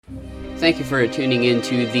Thank you for tuning in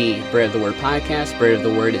to the Bread of the Word podcast. Bread of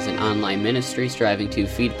the Word is an online ministry striving to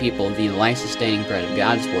feed people the life-sustaining bread of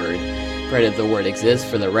God's Word. Bread of the Word exists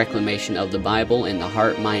for the reclamation of the Bible in the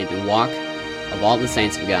heart, mind, and walk of all the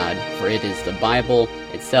saints of God, for it is the Bible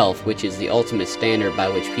itself which is the ultimate standard by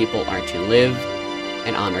which people are to live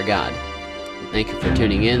and honor God. Thank you for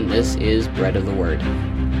tuning in. This is Bread of the Word.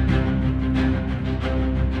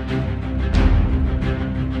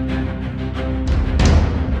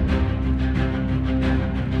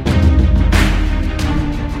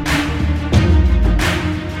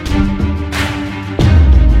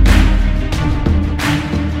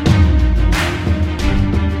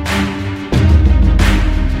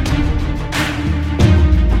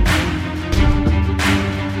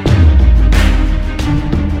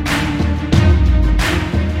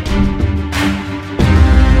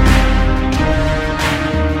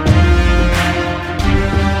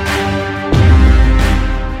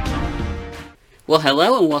 Well,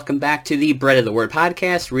 hello and welcome back to the Bread of the Word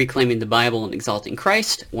podcast, reclaiming the Bible and exalting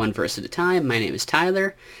Christ, one verse at a time. My name is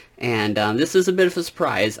Tyler, and this is a bit of a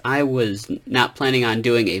surprise. I was not planning on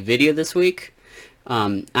doing a video this week.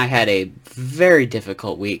 I had a very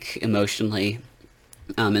difficult week emotionally.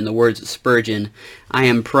 In the words of Spurgeon, I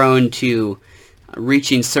am prone to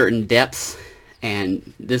reaching certain depths,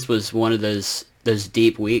 and this was one of those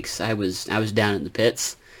deep weeks. I was down in the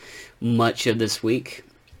pits much of this week.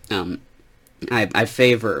 I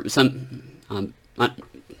favor some,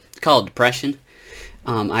 call it depression.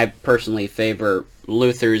 I personally favor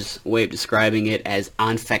Luther's way of describing it as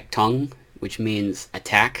Anfechtung, which means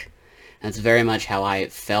attack. That's very much how I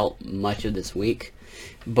felt much of this week.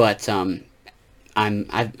 But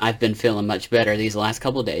I've been feeling much better these last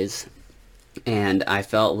couple of days, and I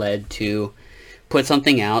felt led to put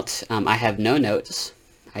something out. I have no notes.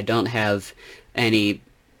 I don't have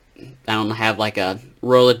like a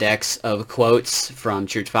Rolodex of quotes from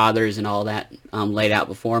church fathers and all that laid out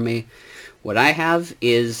before me. What I have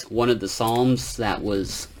is one of the Psalms that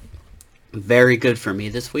was very good for me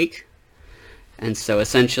this week. And so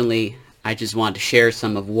essentially, I just wanted to share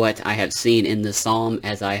some of what I have seen in this Psalm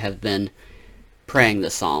as I have been praying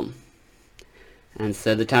this Psalm. And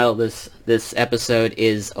so the title of this episode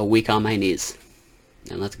is A Week on My Knees.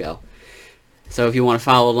 And let's go. So if you want to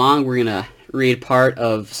follow along, we're going to read part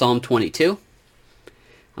of Psalm 22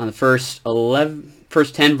 on the first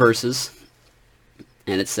 10 verses,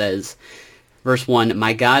 and it says, verse 1,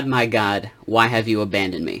 my God, why have you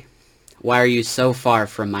abandoned me? Why are you so far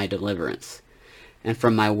from my deliverance, and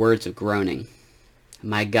from my words of groaning?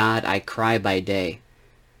 My God, I cry by day,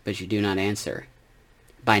 but you do not answer.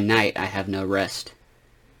 By night I have no rest.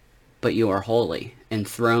 But you are holy,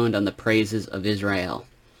 enthroned on the praises of Israel.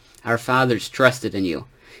 Our fathers trusted in you.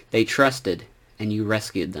 They trusted, and you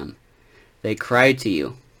rescued them. They cried to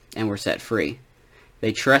you, and were set free.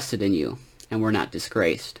 They trusted in you, and were not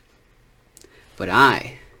disgraced. But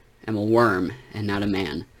I am a worm, and not a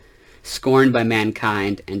man, scorned by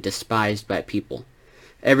mankind, and despised by people.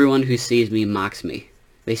 Everyone who sees me mocks me.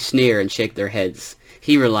 They sneer and shake their heads.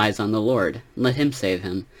 He relies on the Lord. Let him save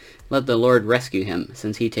him. Let the Lord rescue him,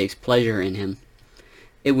 since he takes pleasure in him.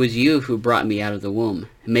 It was you who brought me out of the womb,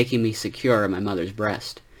 making me secure in my mother's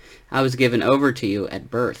breast. I was given over to you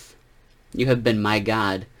at birth. You have been my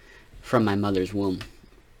God from my mother's womb.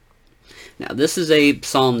 Now, this is a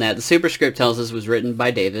psalm that the superscript tells us was written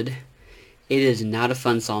by David. It is not a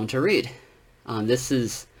fun psalm to read. This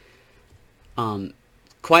is,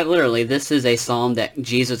 quite literally, this is a psalm that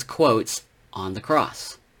Jesus quotes on the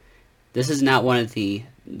cross. This is not one of the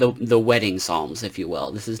wedding psalms, if you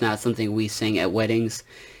will. This is not something we sing at weddings.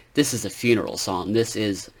 This is a funeral psalm. This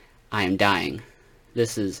is, I am dying.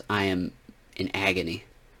 This is, I am in agony.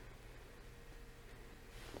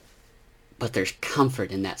 But there's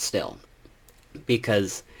comfort in that still.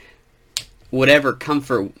 Because whatever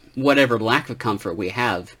lack of comfort we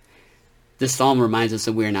have, this psalm reminds us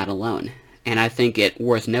that we are not alone. And I think it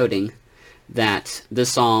worth noting that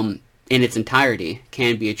this psalm in its entirety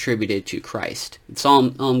can be attributed to Christ.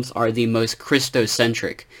 Psalms are the most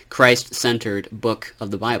Christocentric, Christ-centered book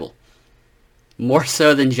of the Bible. More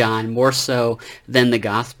so than John, more so than the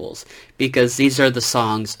Gospels, because these are the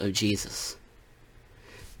songs of Jesus.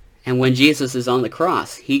 And when Jesus is on the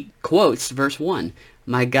cross, he quotes verse 1,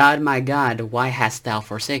 my God, why hast thou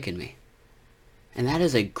forsaken me? And that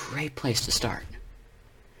is a great place to start.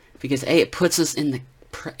 Because it puts us in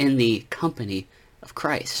the company of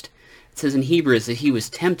Christ. It says in Hebrews that he was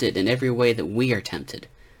tempted in every way that we are tempted,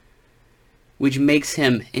 which makes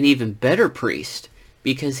him an even better priest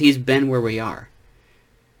because he's been where we are.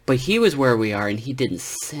 But he was where we are, and he didn't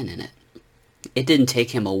sin in it. It didn't take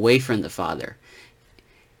him away from the Father.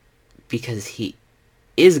 because he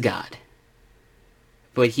is God.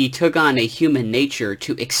 But he took on a human nature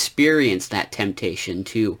to experience that temptation,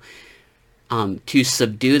 to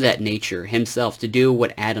subdue that nature himself, to do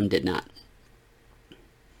what Adam did not,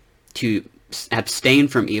 to abstain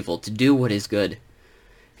from evil, to do what is good.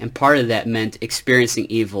 And part of that meant experiencing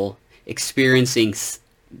evil, experiencing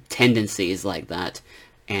tendencies like that,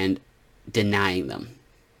 and denying them.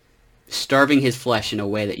 Starving his flesh in a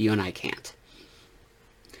way that you and I can't.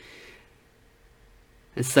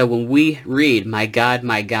 And so when we read, my God,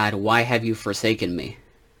 why have you forsaken me?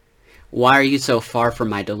 Why are you so far from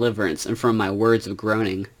my deliverance and from my words of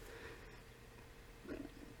groaning?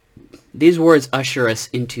 These words usher us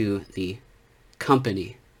into the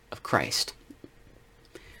company of Christ,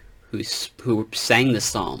 who sang the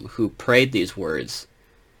psalm, who prayed these words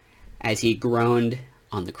as he groaned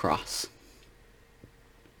on the cross.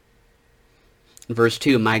 Verse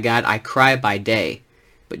 2, my God, I cry by day,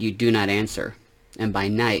 but you do not answer, and by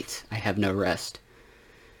night I have no rest.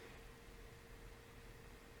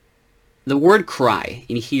 The word cry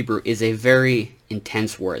in Hebrew is a very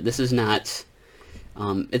intense word. This is not,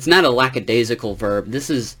 it's not a lackadaisical verb. This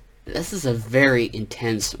is a very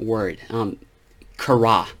intense word.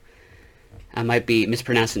 Kara. I might be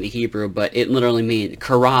mispronouncing the Hebrew, but it literally means,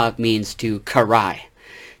 kara means to karai,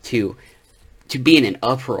 to be in an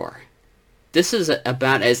uproar. This is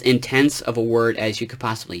about as intense of a word as you could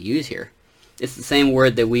possibly use here. It's the same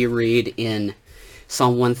word that we read in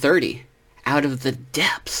Psalm 130. Out of the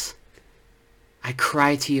depths, I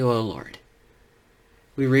cry to you, O Lord.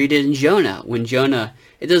 We read it in Jonah. When Jonah,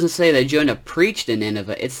 it doesn't say that Jonah preached in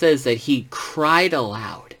Nineveh. It says that he cried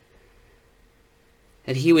aloud.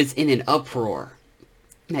 That he was in an uproar.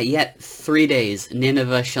 That yet 3 days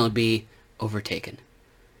Nineveh shall be overtaken.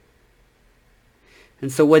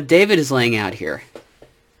 And so what David is laying out here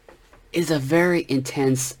is a very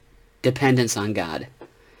intense dependence on God,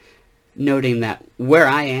 noting that where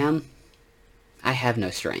I am, I have no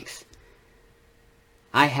strength.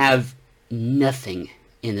 I have nothing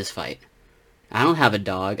in this fight. I don't have a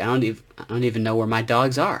dog. I don't even know where my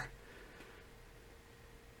dogs are.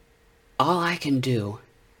 All I can do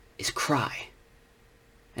is cry.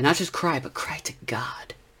 And not just cry, but cry to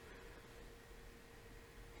God.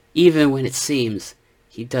 Even when it seems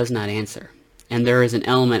he does not answer. And there is an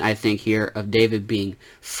element, I think, here of David being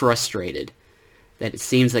frustrated, that it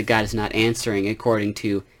seems that God is not answering according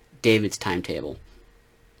to David's timetable.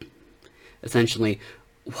 Essentially,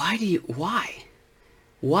 why do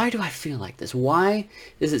I feel like this? Why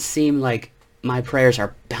does it seem like my prayers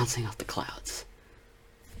are bouncing off the clouds?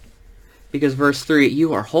 Because verse 3,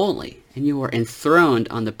 you are holy, and you are enthroned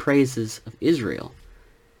on the praises of Israel.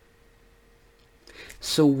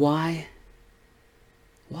 So why?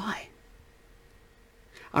 Why?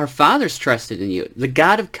 Our fathers trusted in you, the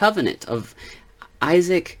God of covenant of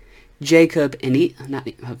Isaac, Jacob, and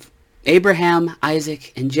of Abraham,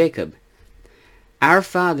 Isaac, and Jacob. Our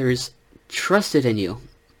fathers trusted in you,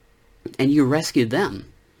 and you rescued them.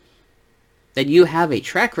 That you have a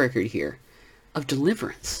track record here of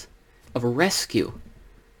deliverance, of rescue,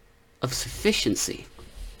 of sufficiency.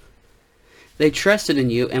 They trusted in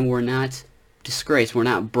you and were not disgraced, were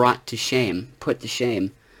not brought to shame, put to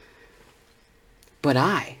shame. But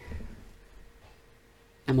I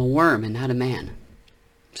am a worm and not a man,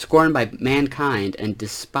 scorned by mankind and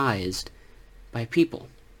despised by people.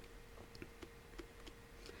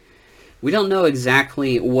 We don't know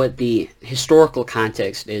exactly what the historical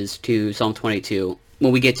context is to Psalm 22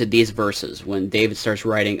 when we get to these verses, when David starts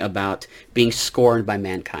writing about being scorned by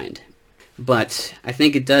mankind. But I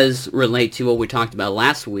think it does relate to what we talked about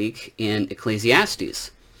last week in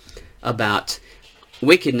Ecclesiastes, about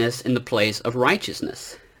wickedness in the place of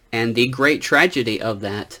righteousness. And the great tragedy of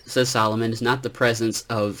that, says Solomon, is not the presence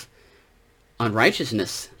of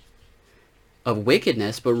unrighteousness, of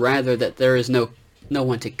wickedness, but rather that there is no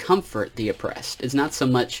one to comfort the oppressed. It's not so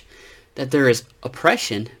much that there is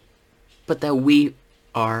oppression, but that we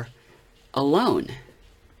are alone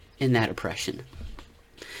in that oppression.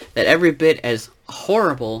 That every bit as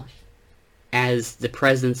horrible as the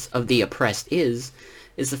presence of the oppressed is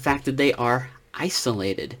the fact that they are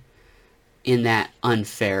isolated in that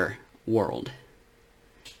unfair world.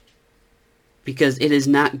 Because it is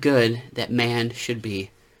not good that man should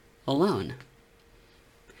be alone.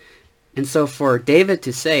 And so for David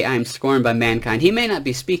to say, I am scorned by mankind, he may not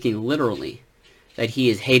be speaking literally, that he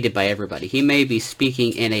is hated by everybody. He may be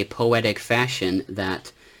speaking in a poetic fashion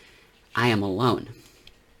that I am alone.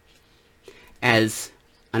 As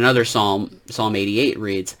another psalm, Psalm 88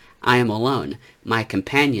 reads, I am alone. My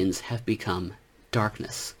companions have become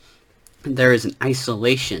darkness. There is an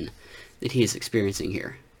isolation that he is experiencing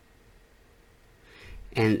here.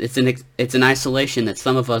 And it's an isolation that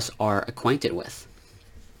some of us are acquainted with.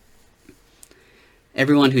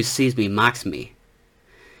 Everyone who sees me mocks me.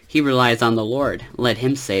 He relies on the Lord. Let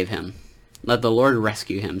him save him. Let the Lord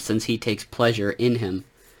rescue him, since he takes pleasure in him.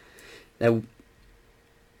 That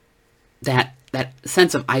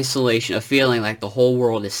sense of isolation, of feeling like the whole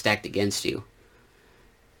world is stacked against you,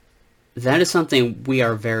 that is something we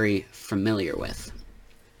are very familiar with,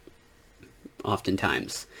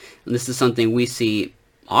 oftentimes. And this is something we see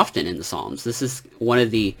often in the Psalms. This is one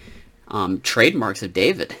of the trademarks of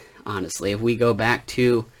David, honestly. If we go back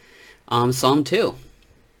to Psalm 2,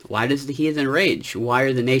 why does the heathen rage? Why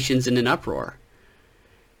are the nations in an uproar?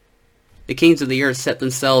 The kings of the earth set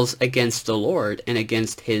themselves against the Lord and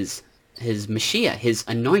against his Messiah, his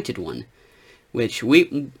anointed one, which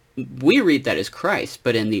we read that as Christ,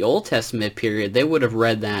 but in the Old Testament period, they would have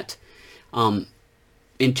read that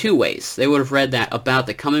in two ways. They would have read that about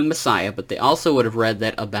the coming Messiah, but they also would have read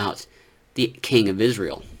that about the King of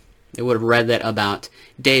Israel. They would have read that about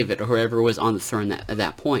David or whoever was on the throne at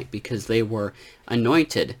that point, because they were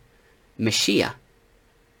anointed Messiah.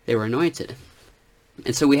 They were anointed.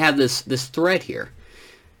 And so we have this thread here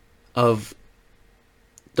of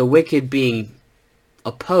the wicked being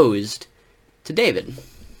opposed to David.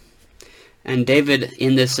 And David,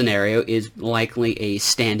 in this scenario, is likely a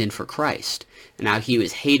stand-in for Christ. And now he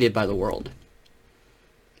was hated by the world.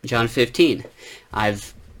 John 15.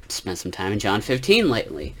 I've spent some time in John 15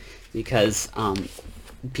 lately, because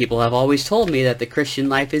people have always told me that the Christian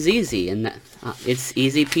life is easy, and that it's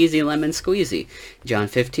easy peasy lemon squeezy. John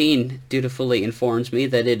 15 dutifully informs me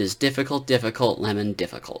that it is difficult, lemon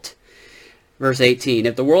difficult. Verse 18,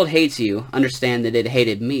 if the world hates you, understand that it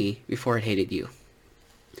hated me before it hated you.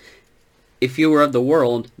 If you were of the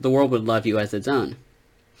world would love you as its own.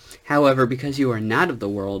 However, because you are not of the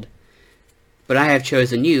world, but I have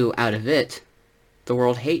chosen you out of it, the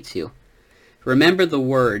world hates you. Remember the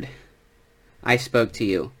word I spoke to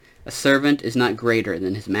you. A servant is not greater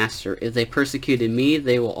than his master. If they persecuted me,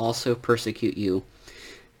 they will also persecute you.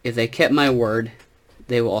 If they kept my word,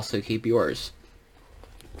 they will also keep yours.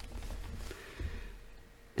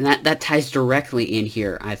 And that ties directly in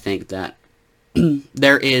here, I think, that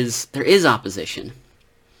there is opposition.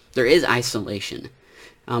 There is isolation.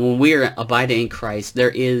 When we are abiding in Christ, there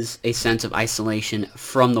is a sense of isolation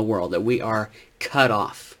from the world, that we are cut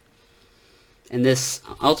off. And this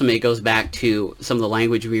ultimately goes back to some of the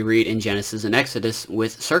language we read in Genesis and Exodus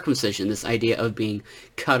with circumcision, this idea of being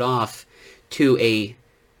cut off to an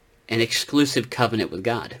exclusive covenant with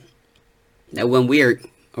God. That when we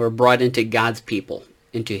are brought into God's people,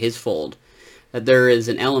 into his fold, that there is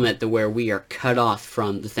an element to where we are cut off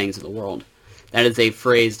from the things of the world. That is a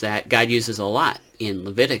phrase that God uses a lot in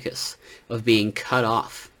Leviticus, of being cut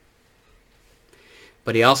off.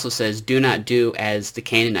 But he also says, do not do as the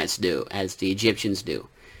Canaanites do, as the Egyptians do,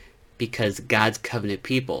 because God's covenant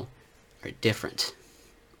people are different.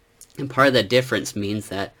 And part of that difference means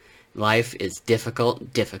that life is difficult,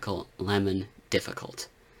 lemon difficult.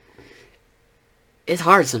 It's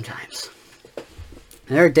hard sometimes.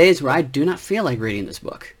 There are days where I do not feel like reading this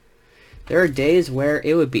book. There are days where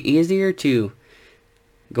it would be easier to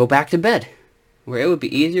go back to bed, where it would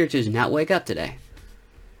be easier to just not wake up today.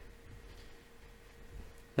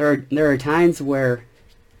 There are times where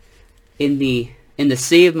in the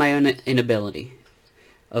sea of my own inability,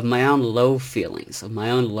 of my own low feelings, of my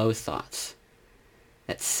own low thoughts,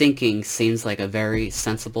 that sinking seems like a very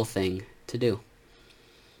sensible thing to do.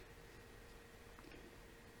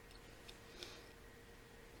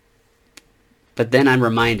 But then I'm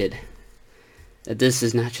reminded that this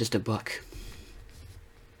is not just a book.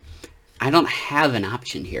 I don't have an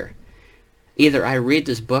option here. Either I read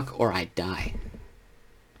this book or I die.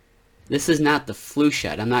 This is not the flu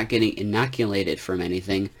shot. I'm not getting inoculated from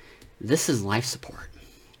anything. This is life support.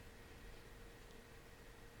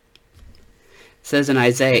 It says in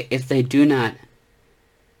Isaiah, if they do not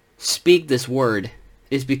speak this word,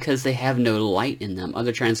 it is because they have no light in them.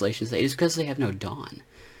 Other translations say it is because they have no dawn.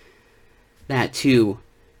 That too,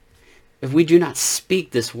 if we do not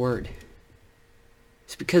speak this word,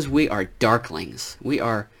 it's because we are darklings. We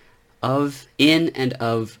are in and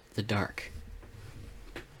of the dark.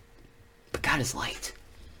 But God is light.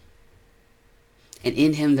 And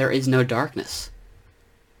in him there is no darkness.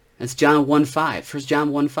 That's John 1:5. 1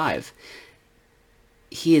 John 1:5.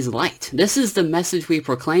 He is light. This is the message we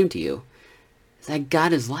proclaim to you, that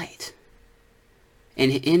God is light.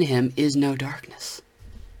 And in him is no darkness.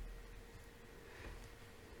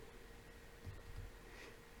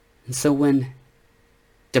 And so when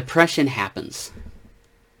depression happens,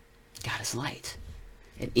 God is light.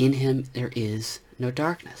 And in him there is no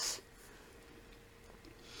darkness.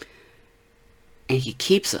 And he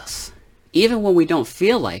keeps us. Even when we don't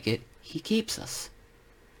feel like it, he keeps us.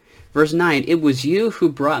 Verse 9, it was you who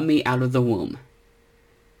brought me out of the womb,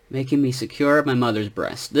 making me secure at my mother's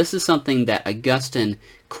breast. This is something that Augustine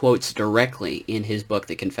quotes directly in his book,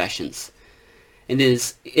 The Confessions. And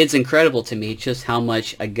it's incredible to me just how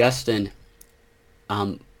much Augustine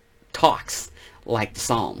talks like the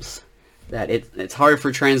Psalms. That it's hard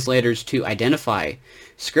for translators to identify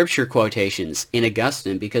scripture quotations in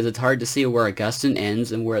Augustine because it's hard to see where Augustine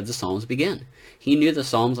ends and where the Psalms begin. He knew the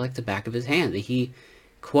Psalms like the back of his hand. He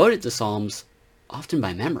quoted the Psalms often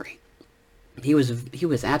by memory. He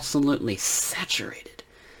was absolutely saturated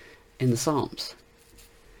in the Psalms.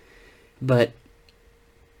 But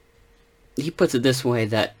he puts it this way,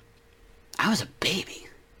 that I was a baby,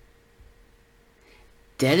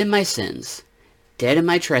 dead in my sins, dead in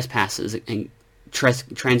my trespasses and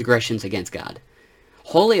transgressions against God,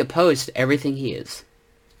 wholly opposed to everything he is.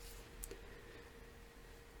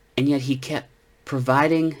 And yet he kept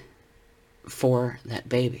providing for that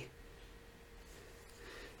baby.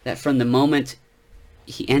 That from the moment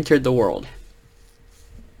he entered the world,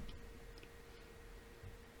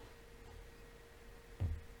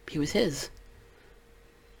 he was his.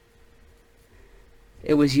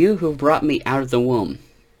 It was you who brought me out of the womb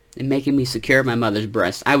and making me secure at my mother's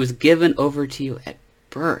breast. I was given over to you at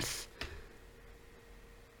birth.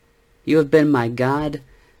 You have been my God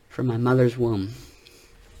from my mother's womb.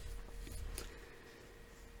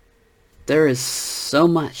 There is so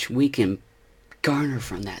much we can garner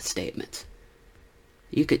from that statement.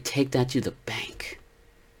 You could take that to the bank.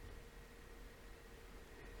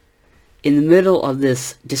 In the middle of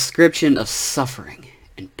this description of suffering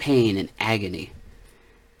and pain and agony,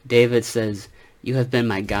 David says, you have been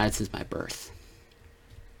my God since my birth.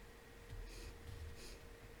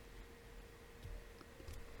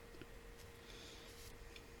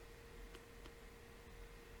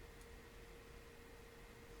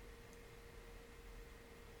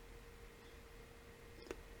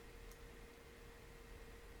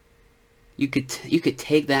 You could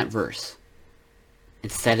take that verse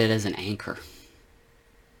and set it as an anchor.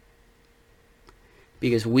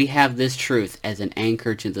 Because we have this truth as an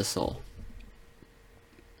anchor to the soul.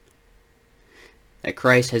 That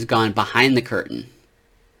Christ has gone behind the curtain.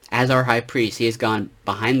 As our high priest, he has gone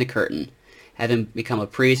behind the curtain, having become a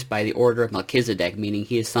priest by the order of Melchizedek, meaning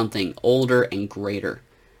he is something older and greater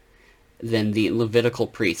than the Levitical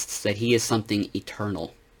priests, that he is something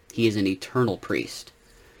eternal. He is an eternal priest.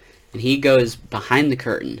 And he goes behind the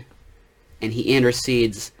curtain, and he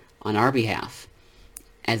intercedes on our behalf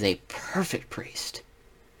as a perfect priest,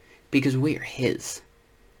 because we are his.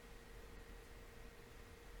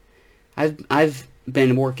 I've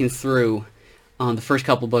been working through the first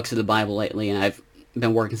couple books of the Bible lately, and I've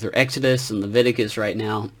been working through Exodus and Leviticus right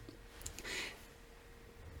now.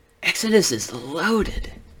 Exodus is loaded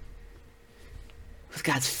with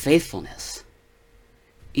God's faithfulness,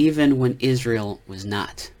 even when Israel was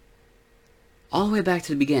not. All the way back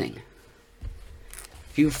to the beginning.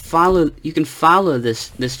 If you can follow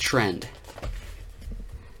this trend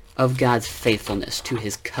of God's faithfulness to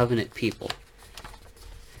his covenant people.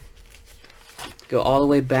 Go all the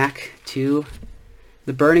way back to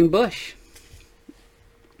the burning bush.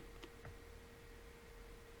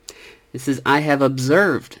 It says, I have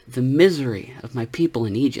observed the misery of my people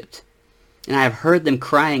in Egypt, and I have heard them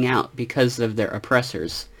crying out because of their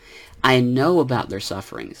oppressors. I know about their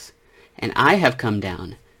sufferings, and I have come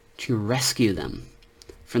down to rescue them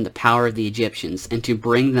from the power of the Egyptians, and to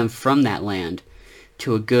bring them from that land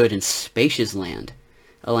to a good and spacious land,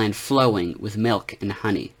 a land flowing with milk and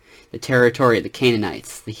honey, the territory of the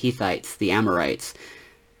Canaanites, the Hittites, the Amorites,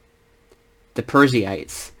 the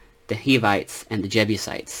Perizzites, the Hivites, and the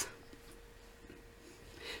Jebusites.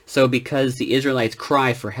 So because the Israelites'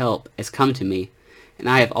 cry for help has come to me, and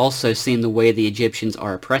I have also seen the way the Egyptians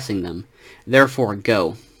are oppressing them, therefore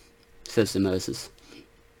go, says to Moses.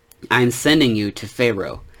 I am sending you to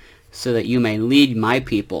Pharaoh, so that you may lead my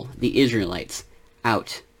people, the Israelites,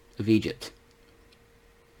 out of Egypt.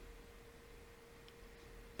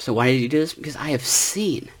 So why did he do this? Because I have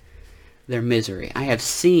seen their misery. I have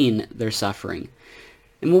seen their suffering.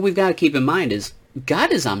 And what we've got to keep in mind is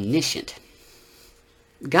God is omniscient.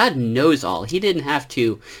 God knows all. He didn't have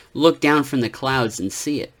to look down from the clouds and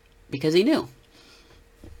see it, because he knew.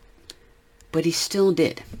 But he still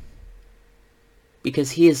did.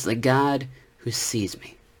 Because he is the God who sees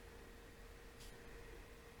me.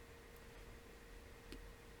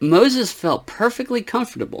 Moses felt perfectly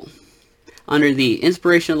comfortable under the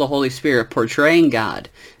inspiration of the Holy Spirit portraying God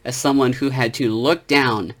as someone who had to look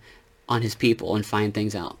down on his people and find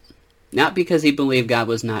things out. Not because he believed God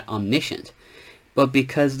was not omniscient, but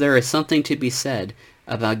because there is something to be said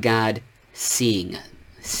about God seeing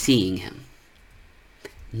him,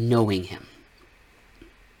 knowing him.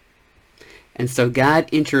 And so God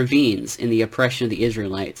intervenes in the oppression of the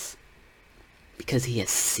Israelites because he has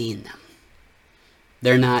seen them.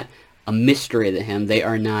 They're not a mystery to him. They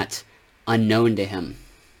are not unknown to him.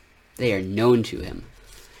 They are known to him.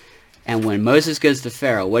 And when Moses goes to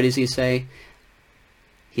Pharaoh, what does he say?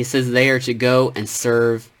 He says they are to go and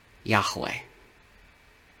serve Yahweh.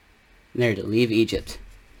 They're to leave Egypt.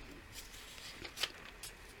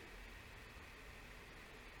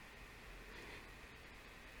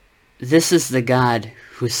 This is the God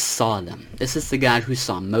who saw them. This is the God who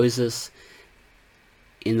saw Moses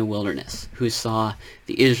in the wilderness, who saw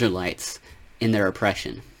the Israelites in their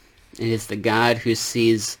oppression. It is the God who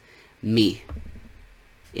sees me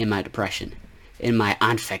in my depression, in my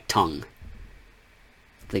Anfechtung.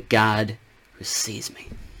 The God who sees me.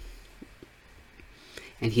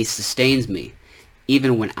 And he sustains me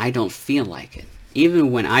even when I don't feel like it,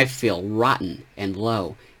 even when I feel rotten and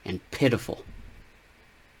low and pitiful.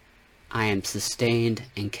 I am sustained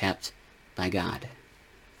and kept by God.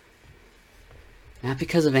 Not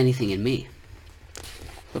because of anything in me,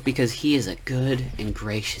 but because he is a good and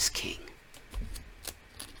gracious king.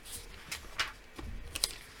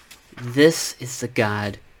 This is the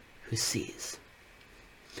God who sees.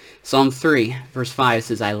 Psalm 3, verse 5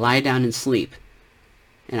 says, I lie down and sleep,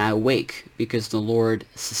 and I awake because the Lord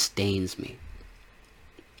sustains me.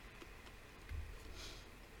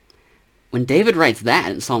 When David writes that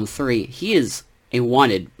in Psalm 3, he is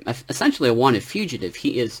essentially a wanted fugitive.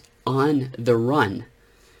 He is on the run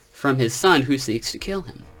from his son who seeks to kill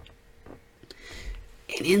him.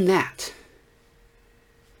 And in that,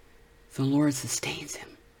 the Lord sustains him.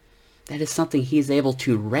 That is something he is able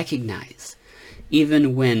to recognize,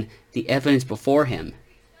 even when the evidence before him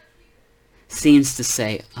seems to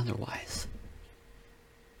say otherwise.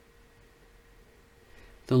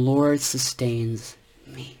 The Lord sustains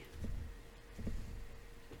me.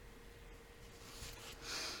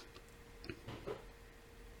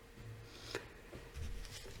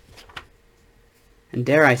 And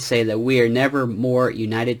dare I say that we are never more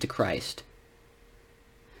united to Christ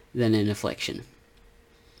than in affliction.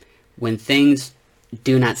 When things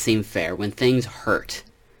do not seem fair, when things hurt,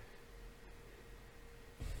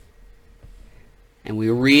 and we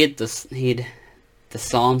read the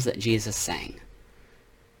Psalms that Jesus sang.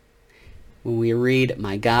 When we read,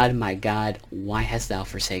 my God, why hast thou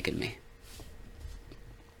forsaken me?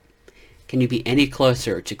 Can you be any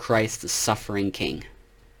closer to Christ the suffering King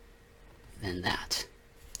than that?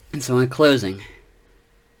 And so in closing,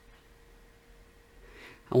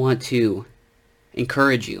 I want to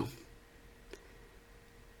encourage you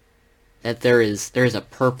that there is a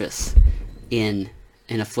purpose in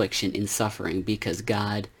affliction, in suffering, because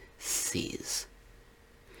God sees.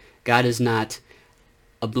 God is not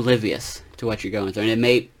oblivious to what you're going through.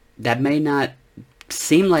 And that may not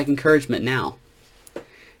seem like encouragement now,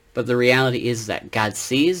 but the reality is that God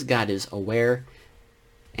sees, God is aware,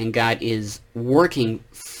 and God is working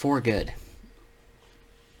for good.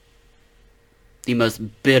 The most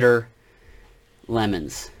bitter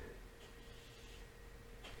lemons.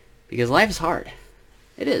 Because life is hard.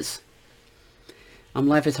 It is.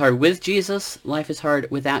 Life is hard with Jesus. Life is hard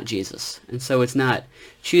without Jesus. And so it's not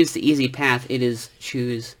choose the easy path. It is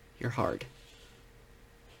choose your hard.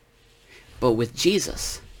 But with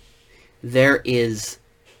Jesus, there is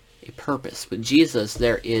a purpose. With Jesus,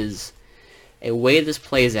 there is a way this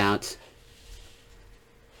plays out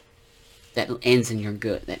that ends in your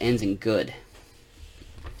good. That ends in good.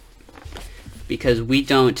 Because we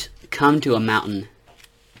don't come to a mountain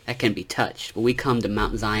that can be touched, but we come to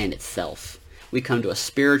Mount Zion itself. We come to a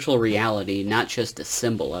spiritual reality, not just a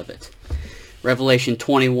symbol of it. Revelation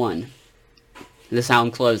 21. This is how I'm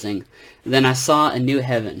closing. Then I saw a new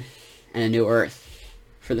heaven and a new earth.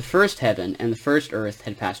 For the first heaven and the first earth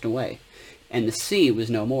had passed away, and the sea was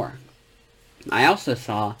no more. I also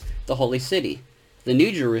saw the holy city, the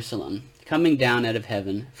new Jerusalem, coming down out of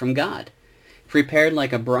heaven from God, prepared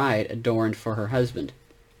like a bride adorned for her husband.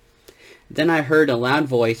 Then I heard a loud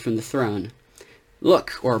voice from the throne.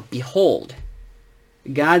 Look, or behold,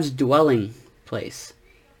 God's dwelling place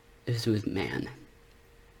is with man.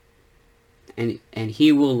 And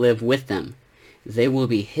he will live with them. They will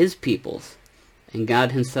be his peoples, and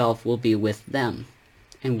God himself will be with them,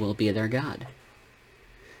 and will be their God.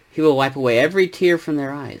 He will wipe away every tear from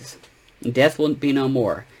their eyes. Death will be no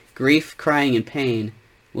more. Grief, crying, and pain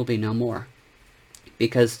will be no more,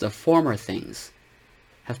 because the former things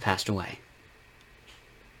have passed away.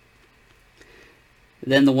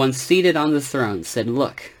 Then the one seated on the throne said,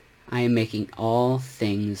 Look, I am making all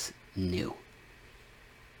things new.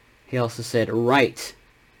 He also said, write,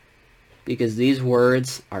 because these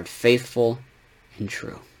words are faithful and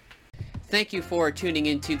true. Thank you for tuning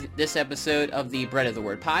into this episode of the Bread of the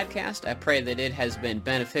Word podcast. I pray that it has been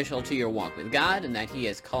beneficial to your walk with God and that He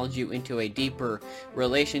has called you into a deeper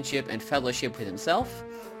relationship and fellowship with Himself.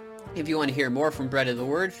 If you want to hear more from Bread of the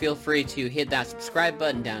Word, feel free to hit that subscribe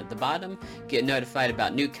button down at the bottom. Get notified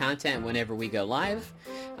about new content whenever we go live.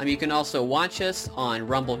 You can also watch us on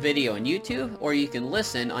Rumble Video and YouTube, or you can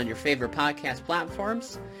listen on your favorite podcast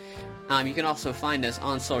platforms. You can also find us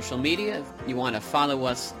on social media. If you want to follow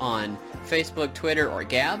us on Facebook, Twitter, or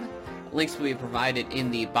Gab. Links will be provided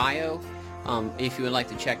in the bio if you would like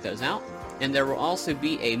to check those out. And there will also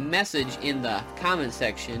be a message in the comment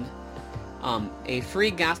section, a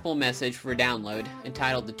free gospel message for download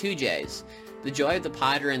entitled The 2Js, The Joy of the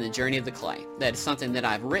Potter and the Journey of the Clay. That is something that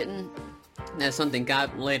I've written. That's something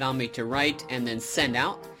God laid on me to write and then send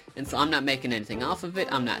out. And so I'm not making anything off of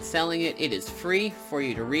it. I'm not selling it. It is free for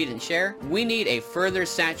you to read and share. We need a further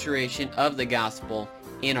saturation of the gospel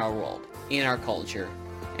in our world, in our culture,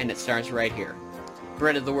 and it starts right here.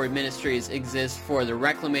 Bread of the Word Ministries exists for the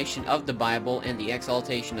reclamation of the Bible and the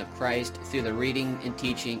exaltation of Christ through the reading and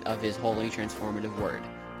teaching of His holy, transformative Word.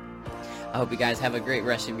 I hope you guys have a great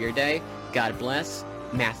rest of your day. God bless.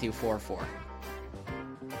 Matthew 4:4.